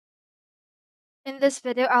In this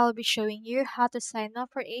video, I'll be showing you how to sign up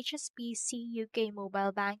for HSBC UK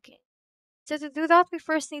Mobile Banking. So to do that, we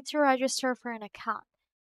first need to register for an account.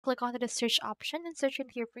 Click onto the search option and search in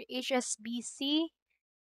here for HSBC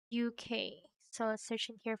UK. So let's search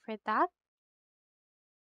in here for that.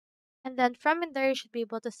 And then from in there, you should be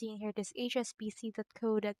able to see in here this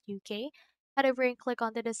hsbc.co.uk. Head over and click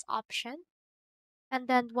onto this option. And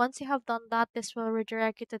then once you have done that, this will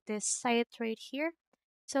redirect you to this site right here.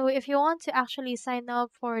 So if you want to actually sign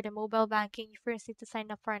up for the mobile banking, you first need to sign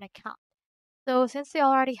up for an account. So since you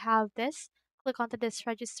already have this, click onto this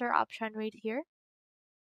register option right here.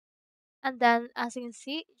 And then as you can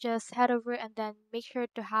see, just head over and then make sure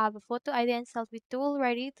to have a photo ID and selfie tool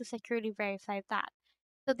ready to securely verify that.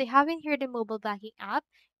 So they have in here the mobile banking app.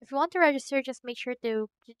 If you want to register, just make sure to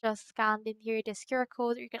just scan in here this QR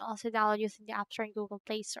code. You can also download using the App Store and Google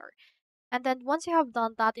Play Store. And then once you have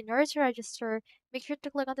done that, in order to register, make sure to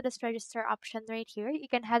click onto this register option right here. You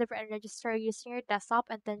can head over and register using your desktop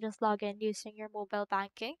and then just log in using your mobile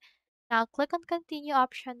banking. Now click on continue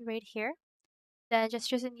option right here. Then just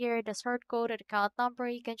choose in here the sort code or the account number.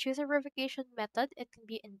 You can choose a verification method. It can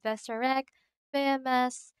be Invest Direct,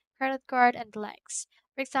 PMS, credit card, and the likes.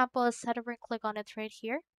 For example, let's head over and click on it right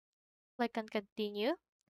here. Click on continue.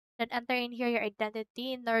 Then enter in here your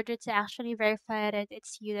identity in order to actually verify that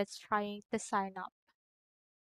it's you that's trying to sign up.